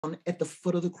at the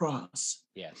foot of the cross.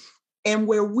 Yes. And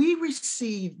where we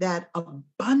receive that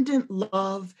abundant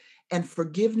love and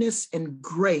forgiveness and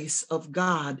grace of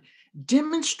God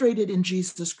demonstrated in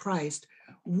Jesus Christ,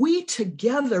 we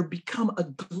together become a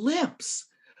glimpse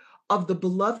of the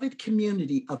beloved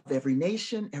community of every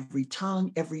nation, every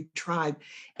tongue, every tribe.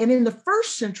 And in the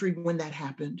first century, when that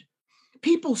happened,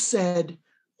 people said,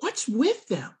 what's with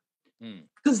them?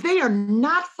 Because they are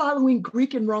not following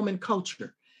Greek and Roman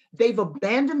culture. They've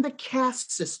abandoned the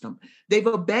caste system. They've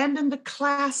abandoned the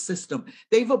class system.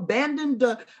 They've abandoned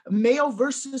the male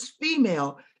versus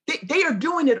female. They are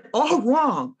doing it all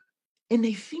wrong. And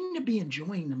they seem to be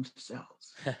enjoying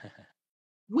themselves.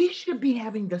 We should be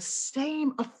having the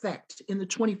same effect in the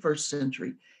 21st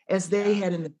century as they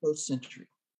had in the first century.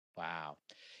 Wow.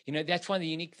 You know, that's one of the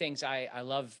unique things I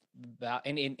love about,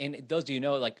 and those of you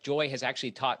know, like Joy has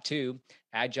actually taught too,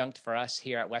 adjunct for us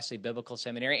here at Wesley Biblical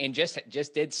Seminary, and just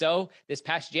did so this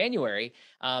past January,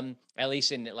 at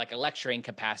least in like a lecturing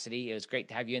capacity. It was great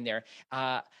to have you in there.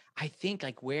 I think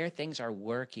like where things are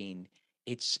working,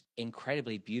 it's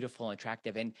incredibly beautiful and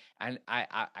attractive. And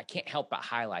I can't help but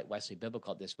highlight Wesley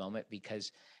Biblical at this moment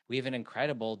because we have an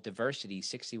incredible diversity.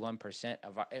 61%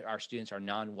 of our students are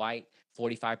non-white,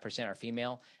 45% are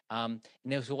female. And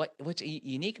so what's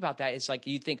unique about that is like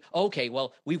you think, okay,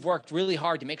 well, we've worked really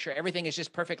hard to make sure everything is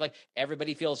just perfect. Like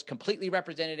everybody feels completely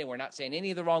represented and we're not saying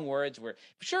any of the wrong words. We're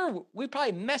sure we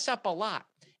probably mess up a lot.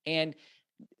 And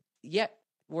yet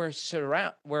we're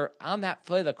on that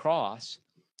foot of the cross.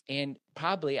 And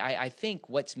probably, I think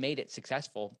what's made it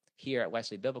successful here at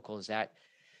Wesley Biblical is that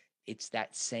it's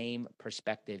that same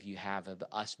perspective you have of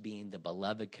us being the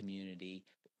beloved community,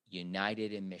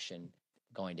 united in mission,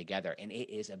 going together. And it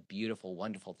is a beautiful,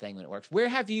 wonderful thing when it works. Where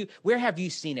have you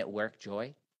seen it work,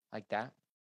 Joy, like that?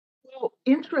 Well,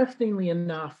 interestingly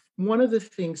enough, one of the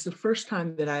things, the first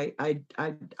time that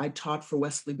I taught for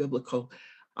Wesley Biblical,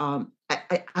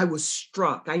 I was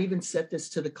struck. I even said this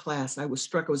to the class. I was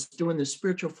struck. I was doing the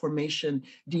spiritual formation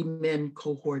D-Min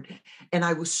cohort, and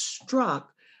I was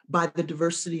struck by the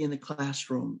diversity in the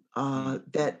classroom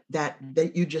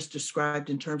that you just described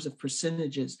in terms of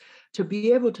percentages. To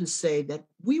be able to say that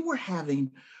we were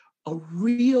having a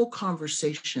real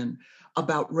conversation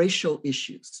about racial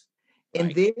issues.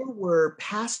 And there were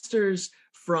pastors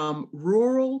from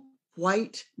rural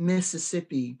white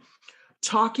Mississippi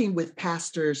talking with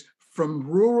pastors from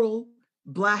rural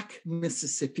Black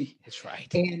Mississippi. That's right.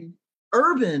 And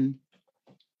urban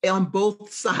on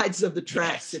both sides of the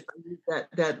tracks, if I use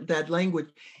that language.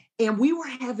 And we were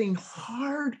having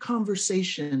hard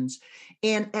conversations.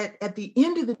 And at the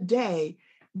end of the day,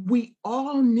 we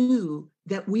all knew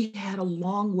that we had a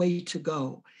long way to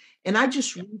go. And I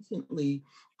just recently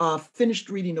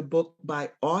finished reading a book by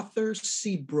Arthur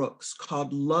C. Brooks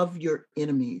called Love Your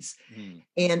Enemies.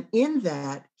 And in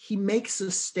that, he makes a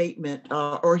statement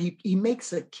or he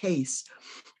makes a case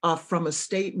from a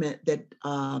statement that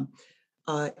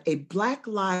a Black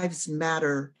Lives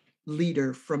Matter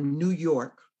leader from New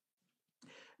York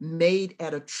made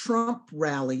at a Trump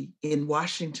rally in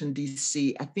Washington,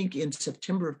 D.C., I think in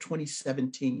September of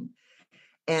 2017.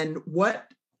 And what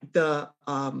the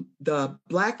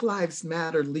Black Lives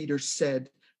Matter leader said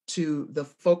to the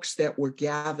folks that were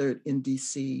gathered in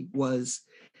DC was,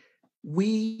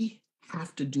 we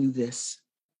have to do this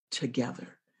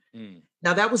together.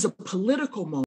 Now, that was a political moment.